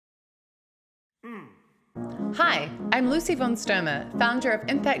Hi, I'm Lucy von Sturmer, founder of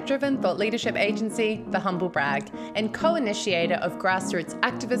impact-driven thought leadership agency, The Humble Brag, and co-initiator of grassroots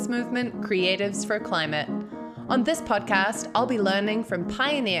activist movement, Creatives for Climate. On this podcast, I'll be learning from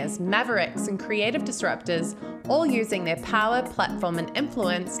pioneers, mavericks, and creative disruptors, all using their power, platform, and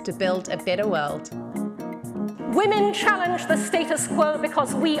influence to build a better world. Women challenge the status quo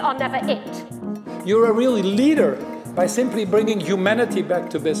because we are never it. You're a real leader by simply bringing humanity back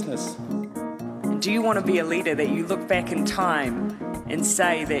to business. Do you want to be a leader that you look back in time and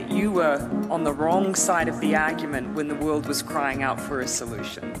say that you were on the wrong side of the argument when the world was crying out for a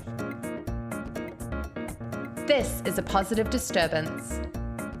solution? This is A Positive Disturbance.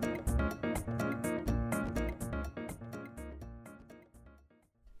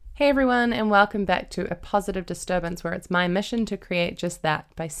 Hey everyone, and welcome back to A Positive Disturbance, where it's my mission to create just that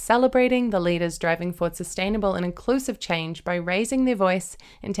by celebrating the leaders driving forward sustainable and inclusive change by raising their voice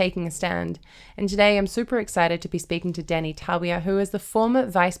and taking a stand. And today I'm super excited to be speaking to Danny Tawia, who is the former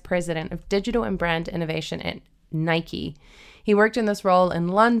Vice President of Digital and Brand Innovation at Nike. He worked in this role in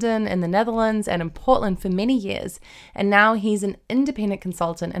London, in the Netherlands, and in Portland for many years, and now he's an independent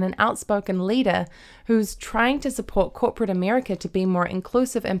consultant and an outspoken leader who's trying to support corporate America to be more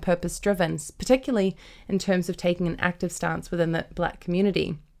inclusive and purpose-driven, particularly in terms of taking an active stance within the Black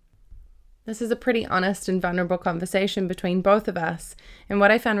community. This is a pretty honest and vulnerable conversation between both of us, and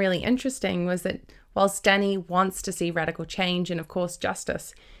what I found really interesting was that whilst Danny wants to see radical change and, of course,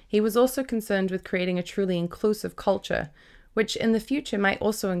 justice, he was also concerned with creating a truly inclusive culture, which in the future might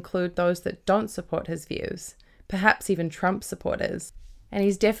also include those that don't support his views, perhaps even Trump supporters. And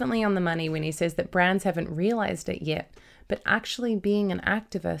he's definitely on the money when he says that brands haven't realized it yet, but actually being an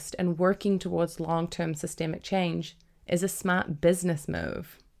activist and working towards long-term systemic change is a smart business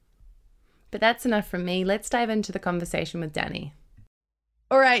move. But that's enough from me. Let's dive into the conversation with Danny.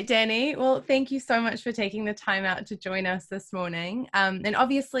 All right, Danny. Well, thank you so much for taking the time out to join us this morning. And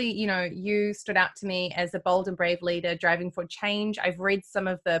obviously, you stood out to me as a bold and brave leader driving for change. I've read some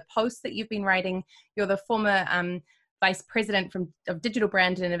of the posts that you've been writing. You're the former vice president of digital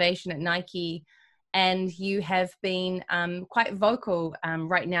brand and innovation at Nike, and you have been quite vocal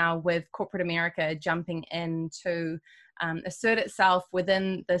right now with corporate America jumping in to assert itself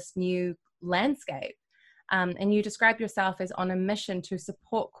within this new landscape. And you describe yourself as on a mission to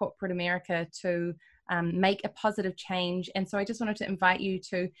support corporate America to make a positive change. And so I just wanted to invite you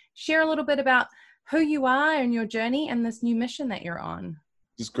to share a little bit about who you are and your journey and this new mission that you're on.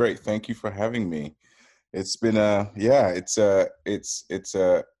 It's great. Thank you for having me. It's been it's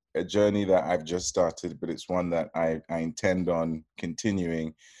a journey that I've just started, but it's one that I intend on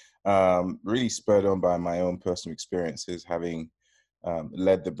continuing. Really spurred on by my own personal experiences, having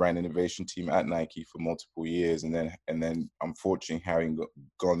led the brand innovation team at Nike for multiple years, and then unfortunately having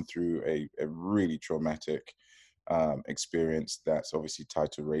gone through a really traumatic experience that's obviously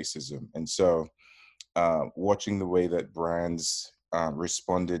tied to racism. And so watching the way that brands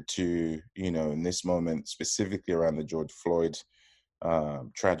responded to, in this moment, specifically around the George Floyd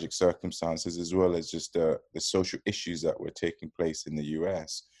tragic circumstances, as well as just the social issues that were taking place in the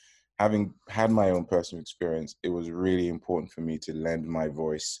US. Having had my own personal experience, it was really important for me to lend my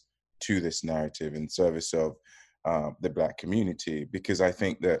voice to this narrative in service of the Black community, because I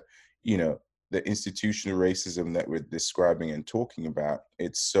think that, the institutional racism that we're describing and talking about,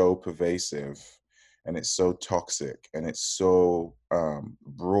 it's so pervasive and it's so toxic and it's so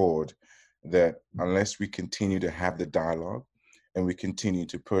broad that unless we continue to have the dialogue and we continue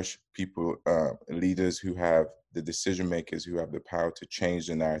to push people, leaders who have the decision makers who have the power to change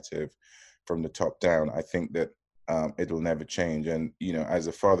the narrative from the top down, I think that it'll never change. And, as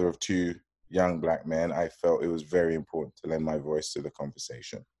a father of two young Black men, I felt it was very important to lend my voice to the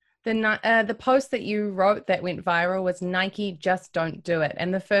conversation. The post that you wrote that went viral was Nike Just Don't Do It.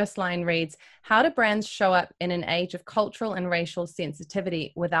 And the first line reads, "How do brands show up in an age of cultural and racial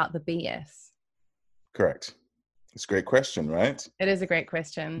sensitivity without the BS?" Correct. It's a great question, right? It is a great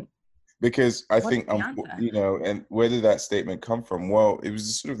question. Because I think, and where did that statement come from? Well, it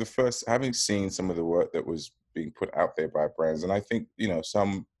was sort of the first, having seen some of the work that was being put out there by brands. And I think,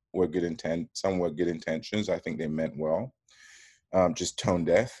 some were good intent, some were good intentions. I think they meant well, just tone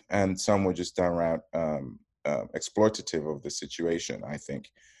deaf. And some were just downright exploitative of the situation, I think.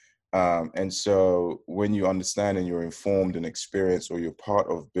 And so when you understand and you're informed and experienced, or you're part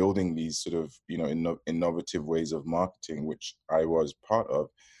of building these sort of, innovative ways of marketing, which I was part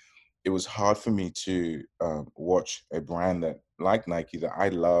of, it was hard for me to watch a brand that, like Nike, that I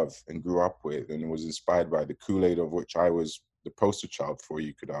love and grew up with and was inspired by, the Kool-Aid of which I was the poster child for,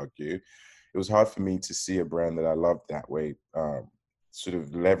 you could argue. It was hard for me to see a brand that I loved that way sort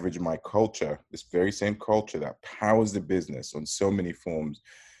of leverage my culture, this very same culture that powers the business on so many forms,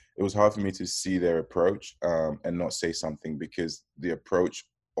 it was hard for me to see their approach and not say something, because the approach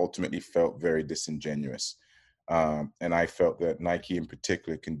ultimately felt very disingenuous. And I felt that Nike in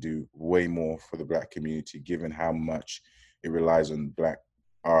particular can do way more for the Black community, given how much it relies on Black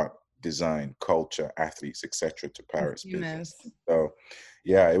art, design, culture, athletes, etc., to power its business. So,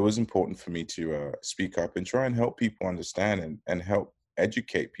 yeah, it was important for me to speak up and try and help people understand and help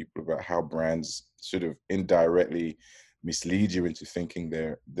educate people about how brands sort of indirectly mislead you into thinking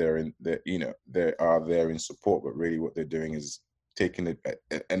they are there in support, but really what they're doing is taking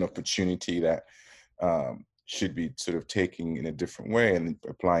an opportunity that should be sort of taking in a different way and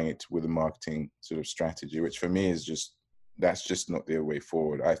applying it with a marketing sort of strategy, which for me is that's just not their way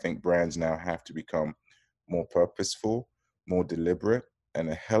forward. I think brands now have to become more purposeful, more deliberate, and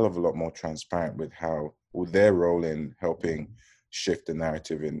a hell of a lot more transparent with their role in helping shift the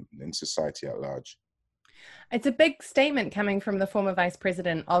narrative in society at large. It's a big statement coming from the former vice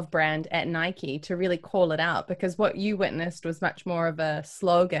president of brand at Nike to really call it out, because what you witnessed was much more of a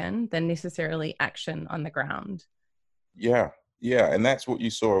slogan than necessarily action on the ground. Yeah. And that's what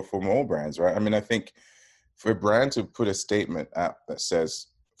you saw from all brands, right? I mean, I think for a brand to put a statement out that says,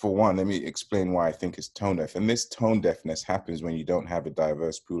 for one, let me explain why I think it's tone deaf. And this tone deafness happens when you don't have a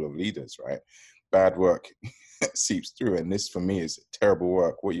diverse pool of leaders, right? Bad work seeps through. And this, for me, is terrible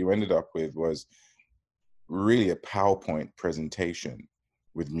work. What you ended up with was really a PowerPoint presentation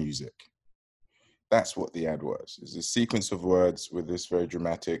with music. That's what the ad was. It's a sequence of words with this very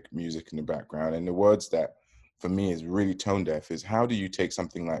dramatic music in the background. And the words that, for me, is really tone deaf is, how do you take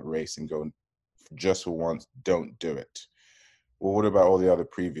something like race and go, just for once, don't do it? Well, what about all the other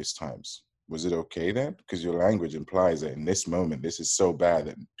previous times? Was it okay then? Because your language implies that in this moment, this is so bad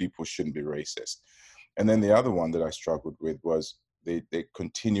that people shouldn't be racist. And then the other one that I struggled with was they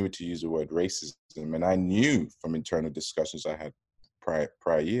continued to use the word racism. And I knew from internal discussions I had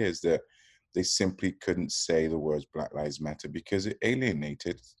prior years that they simply couldn't say the words Black Lives Matter because it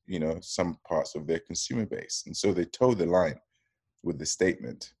alienated, some parts of their consumer base. And so they towed the line with the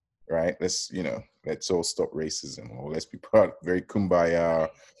statement, right? Let's all stop racism, or let's be very kumbaya.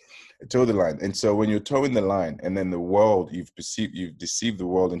 Toe the line. And so when you're towing the line, and then the world, you've deceived the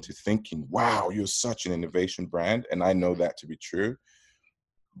world into thinking, wow, you're such an innovation brand, and I know that to be true,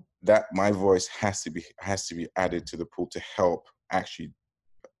 that my voice has to be added to the pool to help actually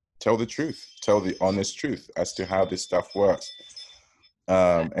tell the truth, tell the honest truth as to how this stuff works.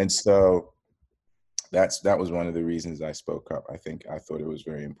 And so that was one of the reasons I spoke up. I thought it was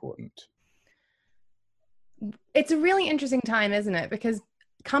very important. It's a really interesting time, isn't it? Because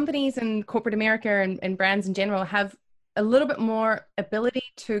companies and corporate America and brands in general have a little bit more ability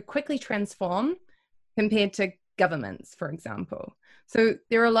to quickly transform compared to governments, for example. So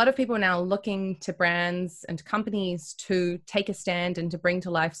there are a lot of people now looking to brands and companies to take a stand and to bring to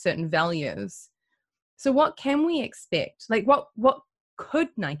life certain values. So what can we expect? Like what could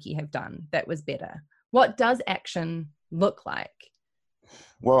Nike have done that was better? What does action look like?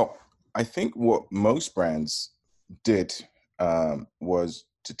 Well, I think what most brands did was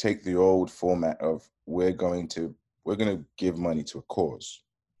to take the old format of we're going to give money to a cause.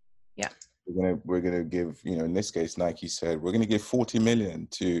 Yeah. We're gonna give, in this case, Nike said, we're gonna give 40 million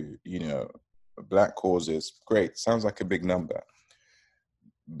to, Black causes. Great. Sounds like a big number.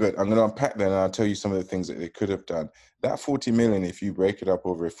 But I'm gonna unpack that and I'll tell you some of the things that they could have done. That 40 million, if you break it up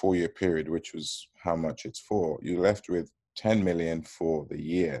over a 4-year period, which was how much it's for, you're left with 10 million for the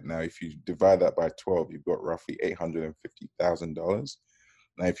year. Now, if you divide that by 12, you've got roughly $850,000.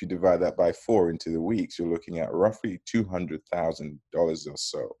 Now, if you divide that by 4 into the weeks, you're looking at roughly $200,000 or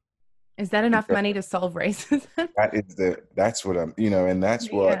so. Is that enough money to solve racism? That's what and that's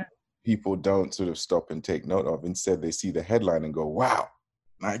what people don't sort of stop and take note of. Instead, they see the headline and go, wow,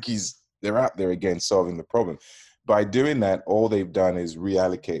 they're out there again solving the problem. By doing that, all they've done is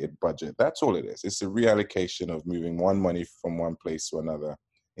reallocated budget. That's all it is. It's a reallocation of moving one money from one place to another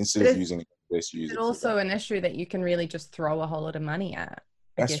instead of using this. It's also an issue that you can really just throw a whole lot of money at.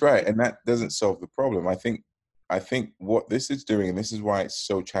 That's right. And that doesn't solve the problem. I think what this is doing, and this is why it's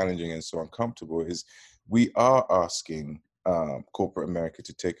so challenging and so uncomfortable, is we are asking corporate America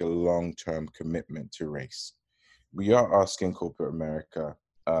to take a long-term commitment to race. We are asking corporate America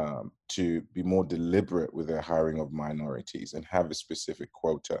to be more deliberate with their hiring of minorities and have a specific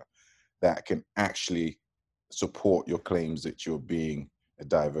quota that can actually support your claims that you're being a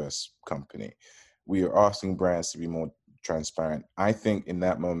diverse company. We are asking brands to be more transparent. I think in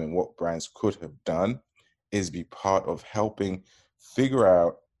that moment, what brands could have done is be part of helping figure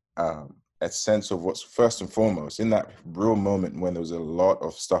out a sense of what's first and foremost in that real moment when there was a lot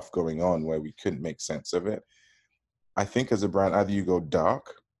of stuff going on where we couldn't make sense of it. I think as a brand, either you go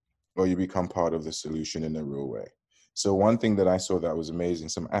dark or you become part of the solution in a real way. So one thing that I saw that was amazing,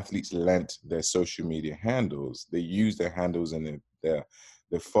 some athletes lent their social media handles. They used their handles and their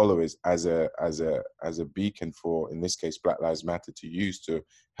followers as a beacon for, in this case, Black Lives Matter, to use to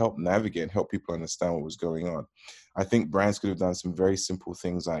help navigate and help people understand what was going on. I think brands could have done some very simple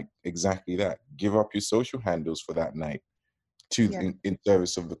things like exactly that. Give up your social handles for that night in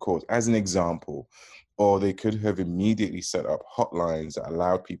service of the cause, as an example. Or they could have immediately set up hotlines that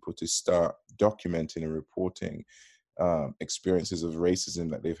allowed people to start documenting and reporting experiences of racism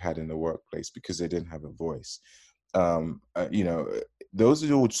that they've had in the workplace because they didn't have a voice. Those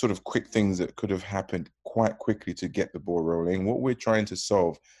are all sort of quick things that could have happened quite quickly to get the ball rolling. What we're trying to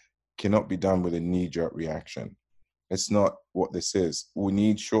solve cannot be done with a knee-jerk reaction. It's not what this is. We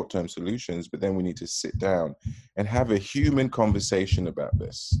need short-term solutions, but then we need to sit down and have a human conversation about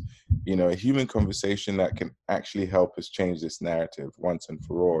this. A human conversation that can actually help us change this narrative once and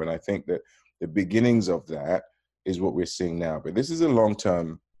for all. And I think that the beginnings of that is what we're seeing now. But this is a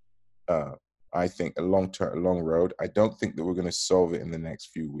long-term, I think, a long road. I don't think that we're going to solve it in the next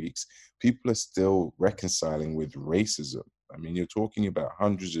few weeks. People are still reconciling with racism. I mean, you're talking about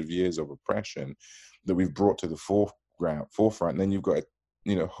hundreds of years of oppression that we've brought to the forefront. And then you've got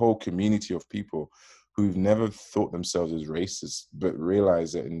a whole community of people who've never thought themselves as racist, but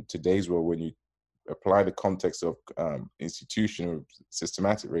realize that in today's world, when you apply the context of institutional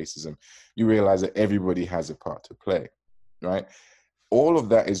systematic racism, you realize that everybody has a part to play, right? All of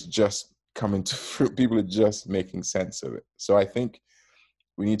that is just coming to fruit. People are just making sense of it. So I think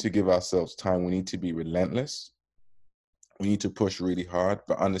we need to give ourselves time. We need to be relentless. We need to push really hard,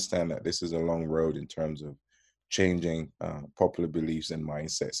 but understand that this is a long road in terms of changing popular beliefs and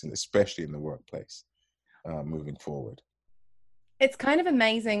mindsets, and especially in the workplace moving forward. It's kind of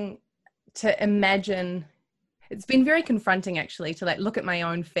amazing to imagine. It's been very confronting, actually, to look at my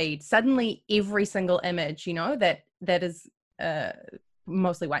own feed. Suddenly, every single image, that is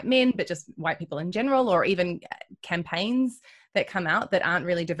mostly white men, but just white people in general, or even campaigns that come out that aren't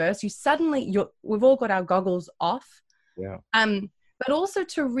really diverse. We've all got our goggles off. Yeah. But also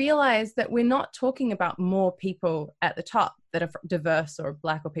to realize that we're not talking about more people at the top that are diverse or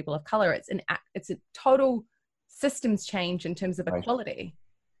Black or people of color. It's a total systems change in terms of equality.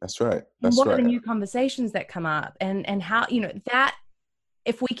 That's right. What are the new conversations that come up, and how, that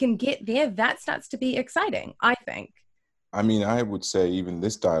if we can get there, that starts to be exciting, I think. I mean, I would say even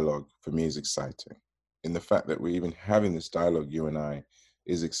this dialogue for me is exciting. In the fact that we're even having this dialogue, you and I,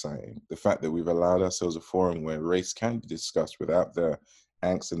 is exciting. The fact that we've allowed ourselves a forum where race can be discussed without the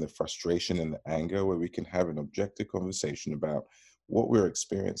angst and the frustration and the anger, where we can have an objective conversation about what we're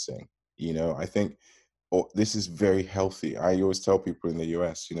experiencing. I think this is very healthy. I always tell people in the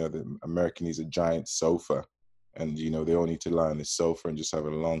US, the American is a giant sofa, and they all need to lie on this sofa and just have a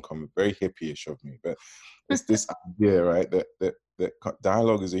long conversation. Very hippie-ish of me, but it's this idea, right, that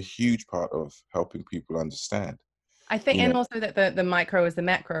dialogue is a huge part of helping people understand. I think, and also that the micro is the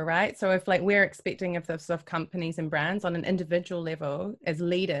macro, right? So if we're expecting of those sort of companies and brands on an individual level as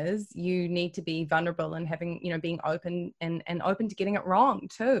leaders, you need to be vulnerable and having, being open and open to getting it wrong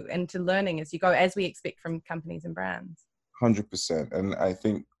too, and to learning as you go, as we expect from companies and brands. 100%. And I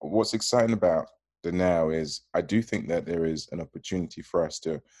think what's exciting about the now is I do think that there is an opportunity for us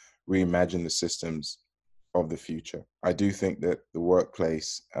to reimagine the systems of the future. I do think that the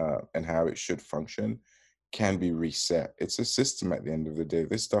workplace and how it should function can be reset. It's a system at the end of the day.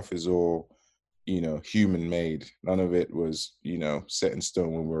 This stuff is all, human made. None of it was, set in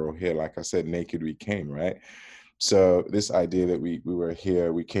stone when we were all here. Like I said, naked we came, right? So this idea that we were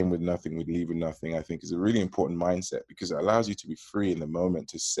here, we came with nothing, we'd leave with nothing, I think is a really important mindset, because it allows you to be free in the moment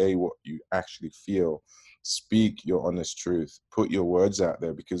to say what you actually feel, speak your honest truth, put your words out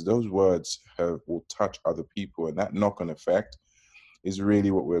there, because those words will touch other people, and that knock-on effect is really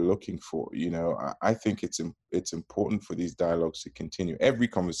what we're looking for. I think it's important for these dialogues to continue. Every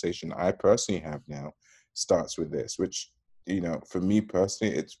conversation I personally have now starts with this, which, for me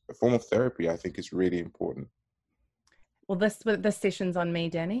personally, it's a form of therapy. I think it's really important. Well, this session's on me,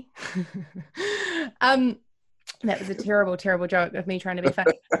 Danny. That was a terrible, terrible joke of me trying to be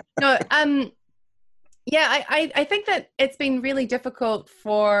funny. No, yeah, I think that it's been really difficult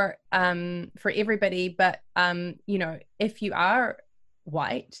for everybody, but if you are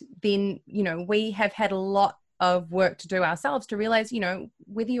white, then we have had a lot of work to do ourselves to realize,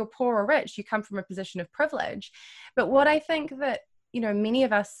 whether you're poor or rich, you come from a position of privilege. But what I think that many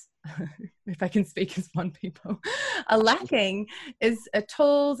of us if I can speak as one people, are lacking is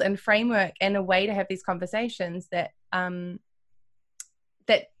tools and framework and a way to have these conversations that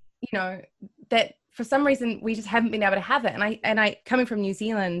that for some reason we just haven't been able to have it. And I coming from New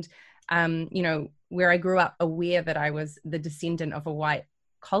Zealand, where I grew up aware that I was the descendant of a white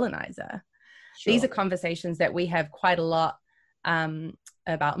colonizer. Sure. These are conversations that we have quite a lot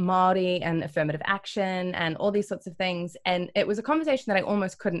about Māori and affirmative action and all these sorts of things. And it was a conversation that I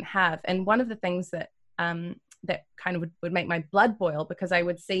almost couldn't have. And one of the things that that kind of would make my blood boil, because I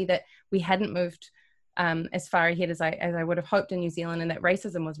would see that we hadn't moved as far ahead as I would have hoped in New Zealand, and that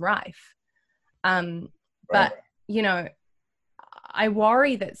racism was rife. But, I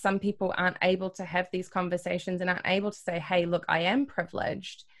worry that some people aren't able to have these conversations and aren't able to say, hey, look, I am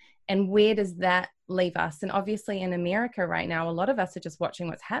privileged. And where does that leave us? And obviously in America right now, a lot of us are just watching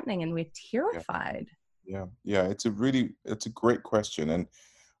what's happening and we're terrified. Yeah. It's a great question. And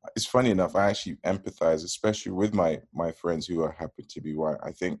it's funny enough, I actually empathize, especially with my friends who are happen to be white.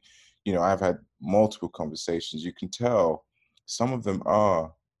 I think, I've had multiple conversations. You can tell some of them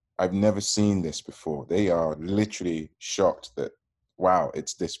I've never seen this before. They are literally shocked that, wow,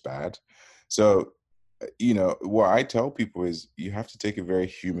 it's this bad. So, what I tell people is you have to take a very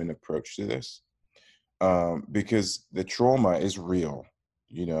human approach to this, because the trauma is real.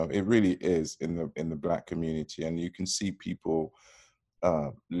 It really is in the Black community, and you can see people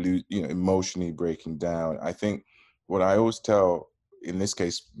emotionally breaking down. I think what I always tell, in this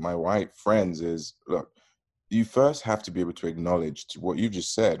case, my white friends is, look, you first have to be able to acknowledge what you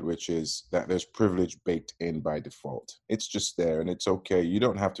just said, which is that there's privilege baked in by default. It's just there, and it's okay. You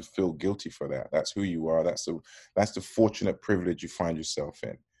don't have to feel guilty for that. That's who you are. That's the fortunate privilege you find yourself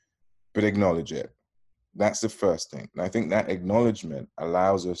in. But acknowledge it. That's the first thing. And I think that acknowledgement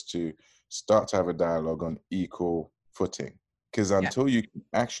allows us to start to have a dialogue on equal footing. Because until you can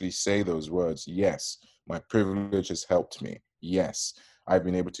actually say those words, yes, my privilege has helped me. Yes, I've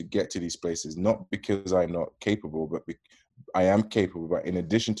been able to get to these places, not because I'm not capable, but I am capable. But in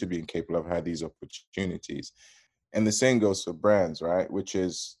addition to being capable, I've had these opportunities. And the same goes for brands, right? Which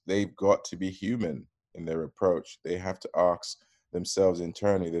is they've got to be human in their approach. They have to ask themselves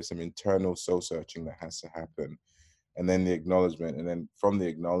internally. There's some internal soul searching that has to happen. And then the acknowledgement. And then from the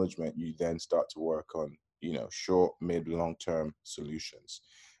acknowledgement, you then start to work on, short, mid, long-term solutions.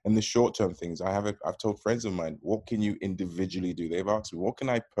 And the short-term things, I've told friends of mine, what can you individually do? They've asked me, what can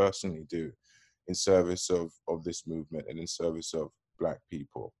I personally do in service of this movement and in service of Black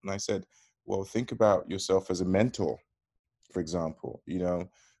people? And I said, well, think about yourself as a mentor, for example.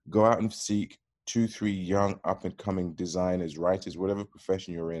 Go out and seek 2-3 young up-and-coming designers, writers, whatever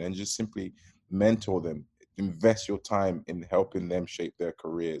profession you're in, and just simply mentor them. Invest your time in helping them shape their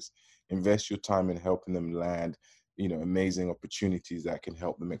careers. Invest your time in helping them land amazing opportunities that can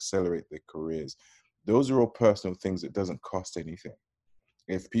help them accelerate their careers. Those are all personal things that doesn't cost anything.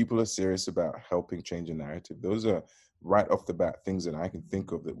 If people are serious about helping change a narrative, those are right off the bat things that I can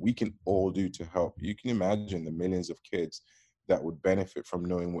think of that we can all do to help. You can imagine the millions of kids that would benefit from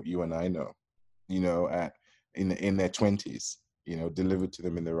knowing what you and I know, in their 20s, delivered to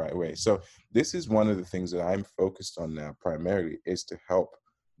them in the right way. So this is one of the things that I'm focused on now primarily, is to help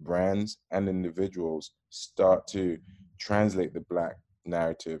brands and individuals start to translate the Black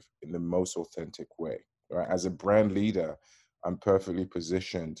narrative in the most authentic way. Right? As a brand leader, I'm perfectly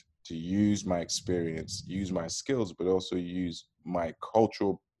positioned to use my experience, use my skills, but also use my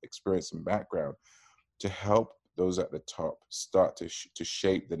cultural experience and background to help those at the top start to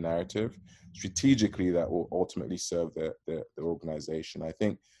shape the narrative strategically that will ultimately serve the organization. I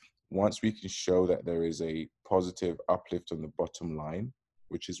think once we can show that there is a positive uplift on the bottom line,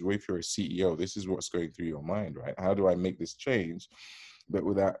 which is if you're a CEO, this is what's going through your mind, right? How do I make this change, but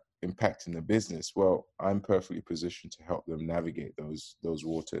without impacting the business? Well, I'm perfectly positioned to help them navigate those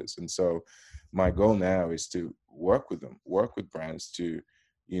waters. And so my goal now is to work with them, work with brands to,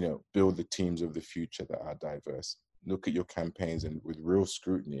 build the teams of the future that are diverse. Look at your campaigns and with real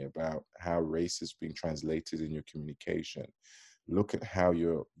scrutiny about how race is being translated in your communication. Look at how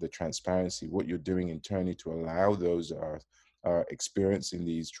the transparency, what you're doing internally to allow those are experiencing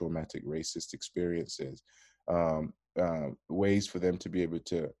these traumatic racist experiences, ways for them to be able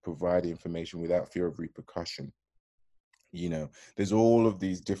to provide information without fear of repercussion. There's all of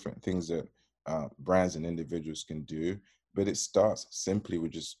these different things that brands and individuals can do, but it starts simply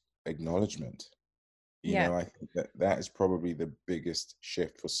with just acknowledgement. I think that is probably the biggest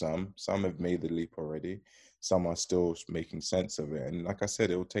shift for some. Some have made the leap already. Some are still making sense of it. And like I said,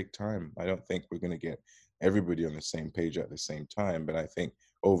 it will take time. I don't think we're going to get everybody on the same page at the same time. But I think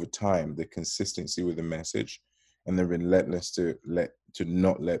over time, the consistency with the message and the relentless to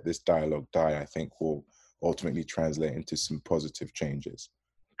not let this dialogue die, I think will ultimately translate into some positive changes.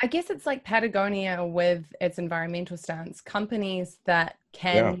 I guess it's like Patagonia with its environmental stance. Companies that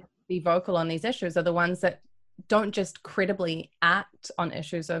can be vocal on these issues are the ones that don't just credibly act on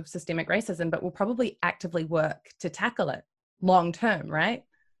issues of systemic racism, but will probably actively work to tackle it long term, right?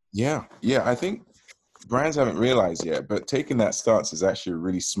 Yeah. I think brands haven't realized yet, but taking that stance is actually a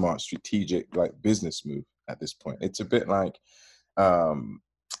really smart, strategic, like business move at this point. It's a bit like,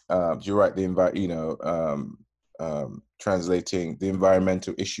 you're right, translating the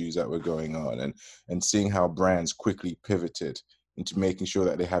environmental issues that were going on and seeing how brands quickly pivoted into making sure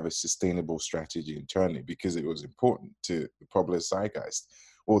that they have a sustainable strategy internally because it was important to the popular zeitgeist.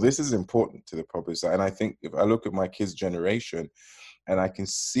 Well, this is important to the popular zeitgeist. And I think if I look at my kids' generation and I can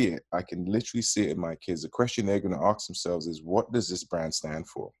see it, I can literally see it in my kids. The question they're going to ask themselves is, what does this brand stand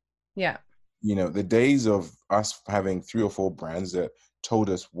for? Yeah. The days of us having 3 or 4 brands that told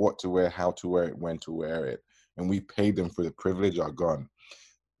us what to wear, how to wear it, when to wear it, and we paid them for the privilege are gone.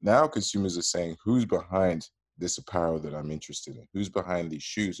 Now consumers are saying, who's behind this apparel that I'm interested in? Who's behind these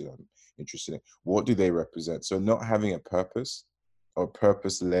shoes that I'm interested in? What do they represent? So not having a purpose or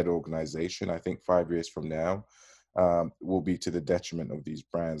purpose-led organization, I think 5 years from now, will be to the detriment of these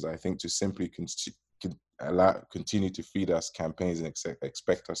brands. I think to simply continue to feed us campaigns and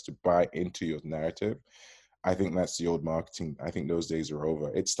expect us to buy into your narrative, I think that's the old marketing. I think those days are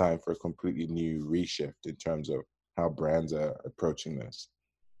over. It's time for a completely new reshift in terms of how brands are approaching this.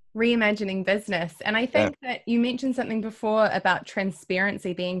 Reimagining business. And I think that you mentioned something before about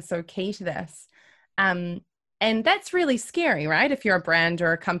transparency being so key to this. And that's really scary, right? If you're a brand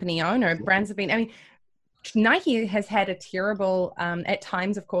or a company owner, brands have been, Nike has had a terrible, at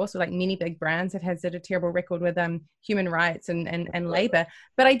times, of course, with like many big brands, it has had a terrible record with human rights and labor.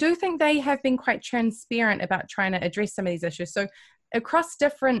 But I do think they have been quite transparent about trying to address some of these issues. So across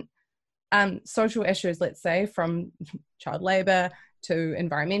different social issues, let's say, from child labor to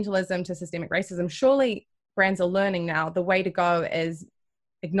environmentalism to systemic racism, surely brands are learning now the way to go is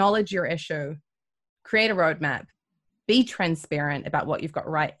acknowledge your issue, create a roadmap, be transparent about what you've got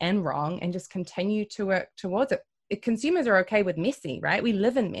right and wrong, and just continue to work towards it. Consumers are okay with messy, right? We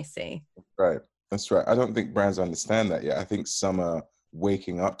live in messy. Right. That's right. I don't think brands understand that yet. I think some are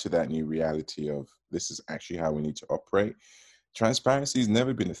waking up to that new reality of this is actually how we need to operate. Transparency has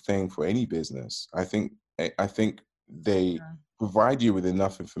never been a thing for any business. I think they provide you with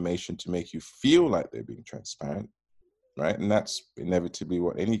enough information to make you feel like they're being transparent, right? And that's inevitably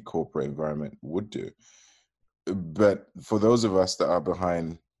what any corporate environment would do. But for those of us that are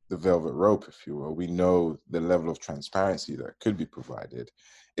behind the velvet rope, if you will, we know the level of transparency that could be provided.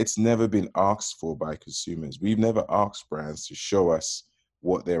 It's never been asked for by consumers. We've never asked brands to show us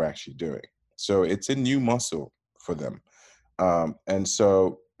what they're actually doing. So it's a new muscle for them. And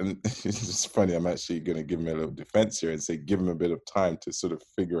it's funny, I'm actually going to give them a little defense here and say, give them a bit of time to sort of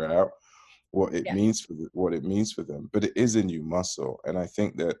figure out what it means for them. But it is a new muscle. And I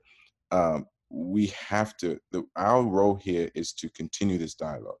think that we have to, our role here is to continue this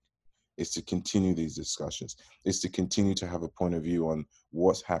dialogue, is to continue these discussions, is to continue to have a point of view on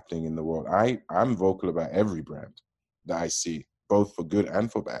what's happening in the world. I'm vocal about every brand that I see, both for good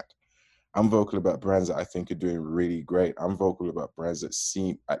and for bad. I'm vocal about brands that I think are doing really great. I'm vocal about brands that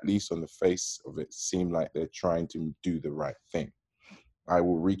seem, at least on the face of it, seem like they're trying to do the right thing. I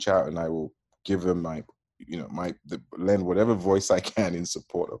will reach out and I will give them lend whatever voice I can in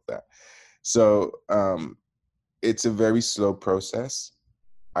support of that. So it's a very slow process.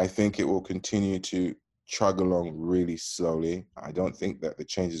 I think it will continue to chug along really slowly. I don't think that the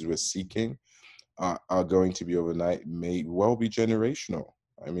changes we're seeking are going to be overnight, may well be generational.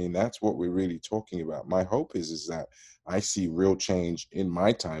 I mean, that's what we're really talking about. My hope is that I see real change in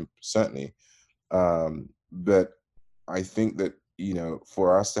my time, certainly. But I think that,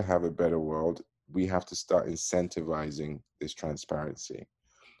 for us to have a better world, we have to start incentivizing this transparency.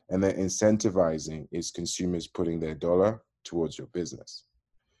 And then incentivizing is consumers putting their dollar towards your business.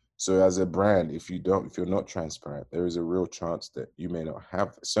 So as a brand, if you're not transparent, there is a real chance that you may not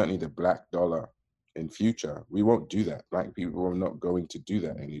have, certainly the black dollar in future. We won't do that. Black people are not going to do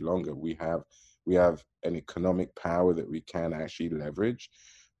that any longer. We have an economic power that we can actually leverage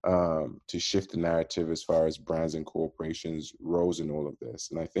to shift the narrative as far as brands and corporations' roles in all of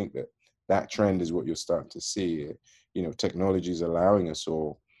this. And I think that trend is what you're starting to see. Technology is allowing us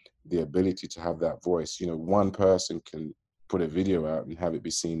all the ability to have that voice. One person can put a video out and have it be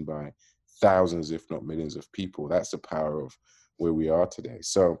seen by thousands, if not millions of people. That's the power of where we are today.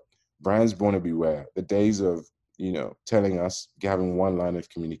 So brands want to beware. The days of, telling us, having one line of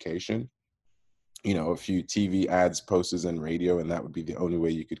communication a few TV ads, posters, and radio, and that would be the only way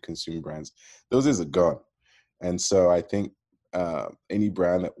you could consume brands. Those days are gone. And so I think any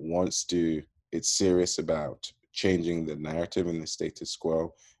brand that wants to, it's serious about changing the narrative and the status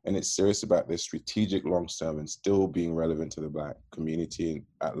quo, and it's serious about this strategic long term and still being relevant to the Black community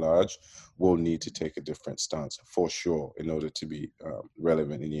at large, will need to take a different stance for sure in order to be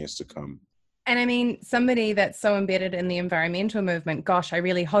relevant in years to come. And I mean, somebody that's so embedded in the environmental movement, gosh, I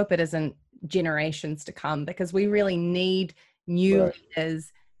really hope it isn't generations to come, because we really need new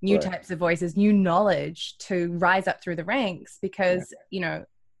leaders, new types of voices, new knowledge to rise up through the ranks, because,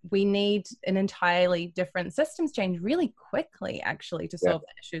 we need an entirely different systems change really quickly, actually, to solve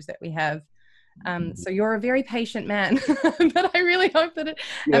the issues that we have. So you're a very patient man, but I really hope that it.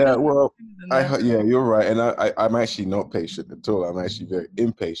 Yeah, well, you're right, and I'm actually not patient at all. I'm actually very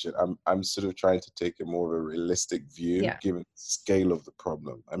impatient. I'm sort of trying to take a more of a realistic view, given the scale of the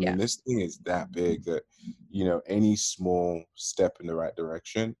problem. I mean, this thing is that big that any small step in the right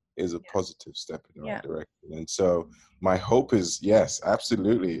direction is a positive step in the right direction. And so my hope is, yes,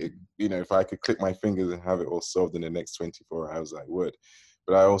 absolutely. If I could click my fingers and have it all solved in the next 24 hours, I would.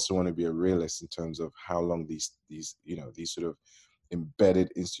 But I also want to be a realist in terms of how long these sort of embedded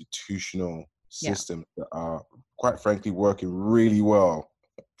institutional systems that are, quite frankly, working really well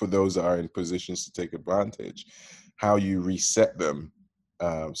for those that are in positions to take advantage, how you reset them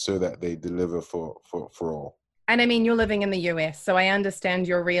so that they deliver for all. And I mean, you're living in the US, so I understand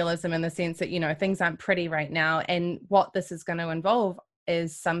your realism in the sense that, things aren't pretty right now. And what this is going to involve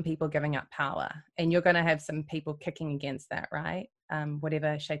is some people giving up power, and you're going to have some people kicking against that, right?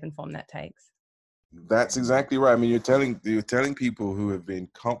 Whatever shape and form that takes. That's exactly right. I mean, you're telling people who have been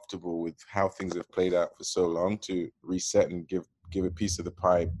comfortable with how things have played out for so long to reset and give a piece of the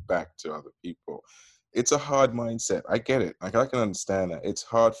pie back to other people. It's a hard mindset. I get it. Like, I can understand that. It's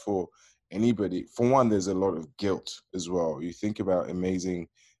hard for anybody. For one, there's a lot of guilt as well. You think about amazing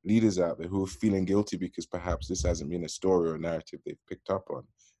leaders out there who are feeling guilty because perhaps this hasn't been a story or a narrative they've picked up on,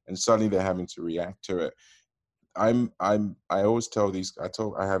 and suddenly they're having to react to it. I always tell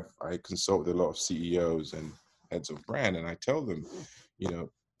I consult with a lot of CEOs and heads of brand, and I tell them,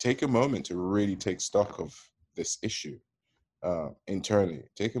 take a moment to really take stock of this issue internally.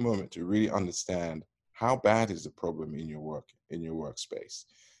 Take a moment to really understand how bad is the problem in your workspace,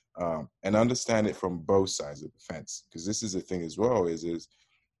 and understand it from both sides of the fence. Because this is the thing as well, is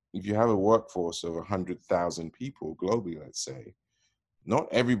if you have a workforce of 100,000 people globally, let's say, not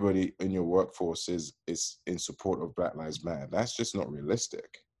everybody in your workforce is in support of Black Lives Matter. That's just not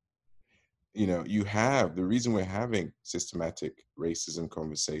realistic. The reason we're having systematic racism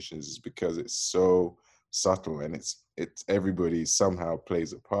conversations is because it's so subtle, and it's everybody somehow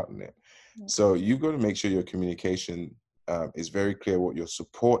plays a part in it. So you've got to make sure your communication is very clear what your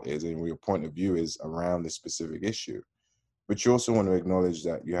support is and what your point of view is around this specific issue. But you also want to acknowledge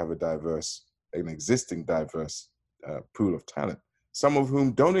that you have an existing diverse pool of talent, some of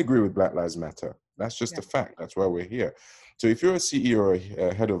whom don't agree with Black Lives Matter. That's just a fact. That's why we're here. So if you're a CEO or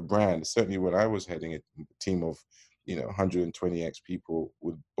a head of brand, certainly when I was heading a team of 120x people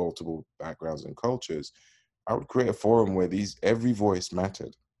with multiple backgrounds and cultures, I would create a forum where every voice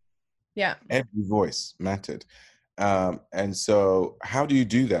mattered. Yeah. Every voice mattered. And so how do you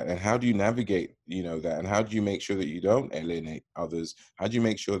do that? And how do you navigate, that? And how do you make sure that you don't alienate others? How do you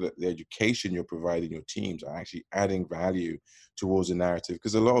make sure that the education you're providing your teams are actually adding value towards a narrative?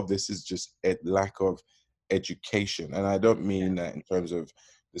 Because a lot of this is just a lack of education. And I don't mean that in terms of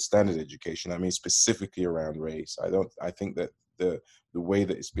the standard education. I mean specifically around race. I think that the way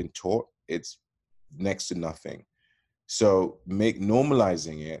that it's been taught, it's next to nothing. So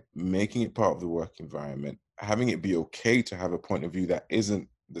normalizing it, making it part of the work environment, having it be okay to have a point of view that isn't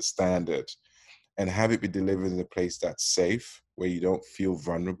the standard, and have it be delivered in a place that's safe, where you don't feel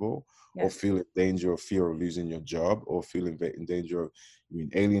vulnerable or feel in danger or fear of losing your job or feel in danger of being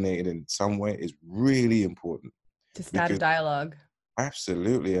alienated in some way, is really important. To start a dialogue.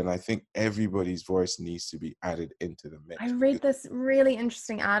 Absolutely. And I think everybody's voice needs to be added into the mix. I read this really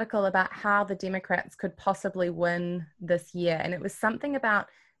interesting article about how the Democrats could possibly win this year. And it was something about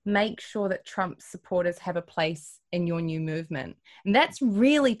make sure that Trump's supporters have a place in your new movement. And that's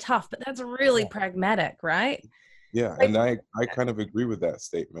really tough, but that's really pragmatic, right? Yeah. And I kind of agree with that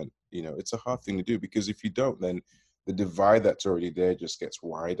statement. It's a hard thing to do, because if you don't, then the divide that's already there just gets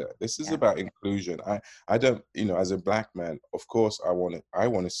wider. This is about inclusion. I don't, as a Black man, of course, I want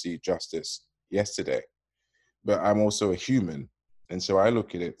to see justice yesterday, but I'm also a human. And so I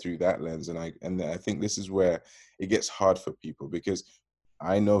look at it through that lens. And I think this is where it gets hard for people, because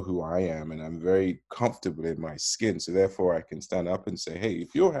I know who I am, and I'm very comfortable in my skin. So therefore, I can stand up and say, "Hey,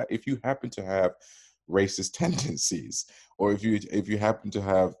 if you happen to have racist tendencies, or if you happen to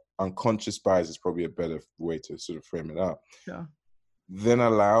have unconscious bias, is probably a better way to sort of frame it up. Sure. Then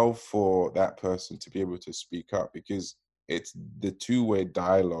allow for that person to be able to speak up, because it's the two-way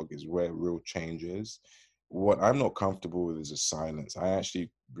dialogue is where real change is. What I'm not comfortable with is a silence. I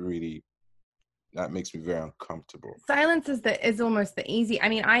actually really that makes me very uncomfortable. Silence is almost the easy. I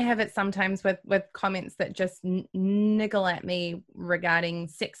mean, I have it sometimes with comments that just niggle at me regarding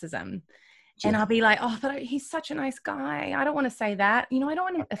sexism. And I'll be like, oh, but he's such a nice guy. I don't want to say that. You know, I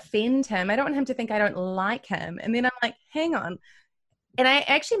don't want to offend him. I don't want him to think I don't like him. And then I'm like, hang on. And I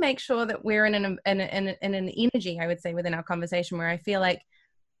actually make sure that we're in an energy, I would say, within our conversation where I feel like,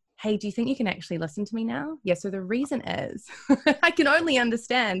 hey, do you think you can actually listen to me now? Yeah. So the reason is I can only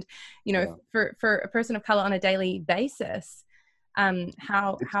understand, you know, for a person of color on a daily basis,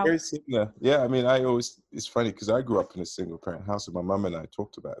 how Very similar. Yeah, I mean, it's funny because I grew up in a single parent house, and my mum and I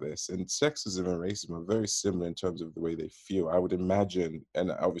talked about this, and sexism and racism are very similar in terms of the way they feel. I would imagine,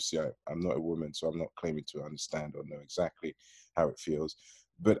 and obviously I'm not a woman, so I'm not claiming to understand or know exactly how it feels,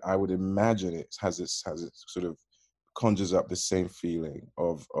 but I would imagine it has it sort of conjures up the same feeling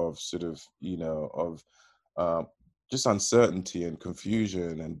of sort of, you know, of just uncertainty and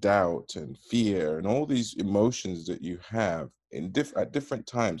confusion and doubt and fear and all these emotions that you have at different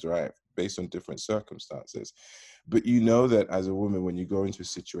times, right? Based on different circumstances. But you know that as a woman, when you go into a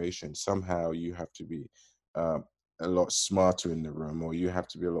situation, somehow you have to be a lot smarter in the room, or you have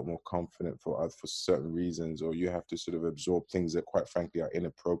to be a lot more confident for certain reasons, or you have to sort of absorb things that quite frankly are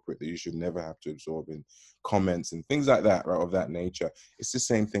inappropriate that you should never have to absorb in comments and things like that, right? Of that nature. It's the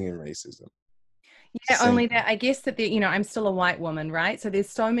same thing in racism. Yeah, only that I guess that, you know, I'm still a white woman, right? So there's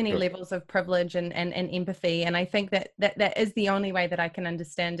so many levels of privilege and empathy. And I think that is the only way that I can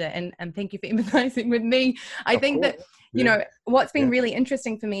understand it. And thank you for empathizing with me. I think that, you know, what's been really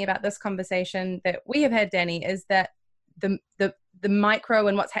interesting for me about this conversation that we have had, Danny, is that the micro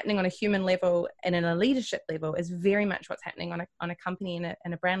and what's happening on a human level and in a leadership level is very much what's happening on a company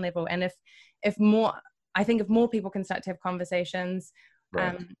and a brand level. And if more people can start to have conversations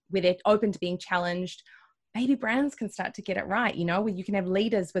where they're open to being challenged, maybe brands can start to get it right, you know, where you can have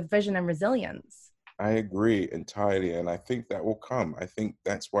leaders with vision and resilience. I agree entirely. And I think that will come. I think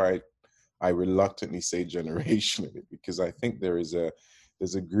that's why I reluctantly say generationally, because I think there's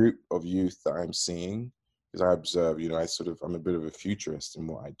a group of youth that I'm seeing, because I observe, you know, I'm a bit of a futurist in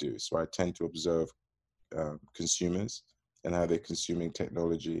what I do. So I tend to observe consumers and how they're consuming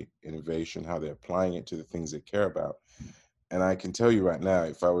technology, innovation, how they're applying it to the things they care about. And I can tell you right now,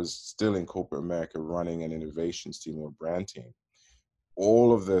 if I was still in corporate America running an innovations team or brand team,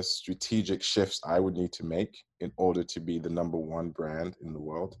 all of the strategic shifts I would need to make in order to be the number one brand in the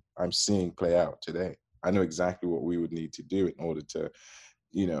world, I'm seeing play out today. I know exactly what we would need to do in order to,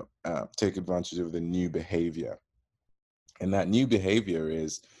 you know, take advantage of the new behavior. And that new behavior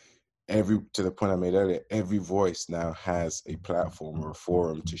is to the point I made earlier, every voice now has a platform or a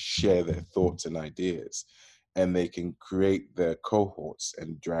forum to share their thoughts and ideas, and they can create their cohorts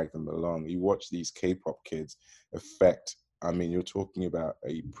and drag them along. You watch these K-pop kids affect, I mean, you're talking about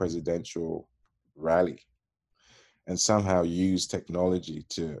a presidential rally, and somehow use technology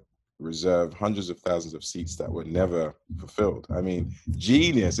to reserve hundreds of thousands of seats that were never fulfilled. I mean,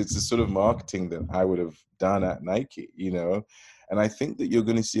 genius. It's the sort of marketing that I would have done at Nike, you know? And I think that you're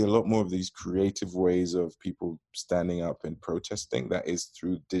going to see a lot more of these creative ways of people standing up and protesting that is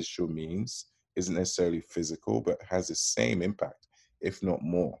through digital means, isn't necessarily physical, but has the same impact, if not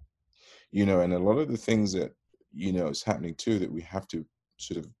more. You know, and a lot of the things that, you know, is happening too that we have to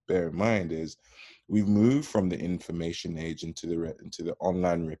sort of bear in mind is we've moved from the information age into the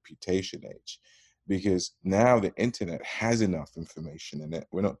online reputation age, because now the internet has enough information in it.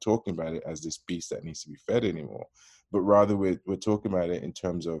 We're not talking about it as this beast that needs to be fed anymore, but rather we're talking about it in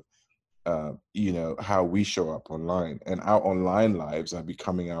terms of you know, how we show up online, and our online lives are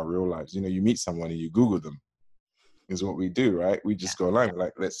becoming our real lives. You know, you meet someone and you Google them, is what we do, right? We just go online, we're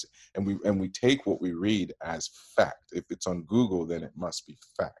like, and we take what we read as fact. If it's on Google, then it must be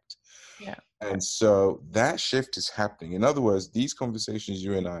fact. Yeah. And so that shift is happening. In other words, these conversations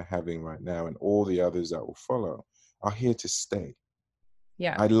you and I are having right now, and all the others that will follow, are here to stay.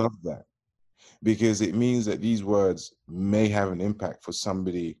 Yeah. I love that, because it means that these words may have an impact for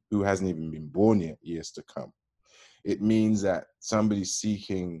somebody who hasn't even been born yet, years to come. It means that somebody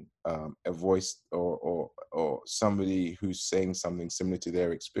seeking a voice, or somebody who's saying something similar to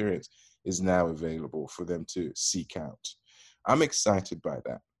their experience is now available for them to seek out. I'm excited by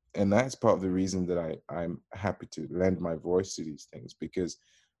that. And that's part of the reason that I'm happy to lend my voice to these things, because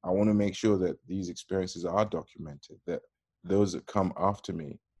I want to make sure that these experiences are documented, that those that come after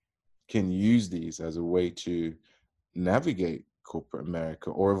me can use these as a way to navigate corporate America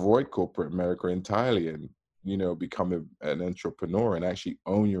or avoid corporate America entirely, and become an entrepreneur and actually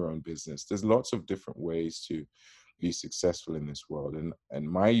own your own business. There's lots of different ways to be successful in this world, and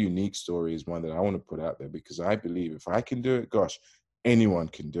my unique story is one that I want to put out there, because I believe if I can do it, gosh, anyone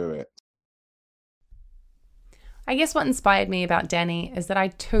can do it. I guess what inspired me about Danny is that I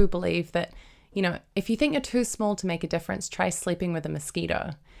too believe that, if you think you're too small to make a difference, try sleeping with a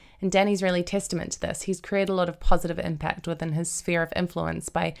mosquito. And Danny's really testament to this. He's created a lot of positive impact within his sphere of influence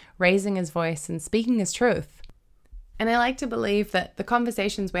by raising his voice and speaking his truth. And I like to believe that the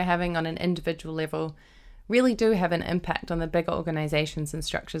conversations we're having on an individual level really do have an impact on the bigger organizations and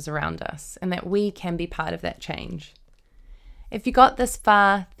structures around us, and that we can be part of that change. If you got this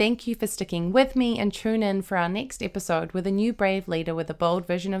far, thank you for sticking with me, and tune in for our next episode with a new brave leader with a bold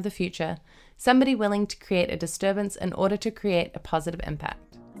vision of the future, somebody willing to create a disturbance in order to create a positive impact.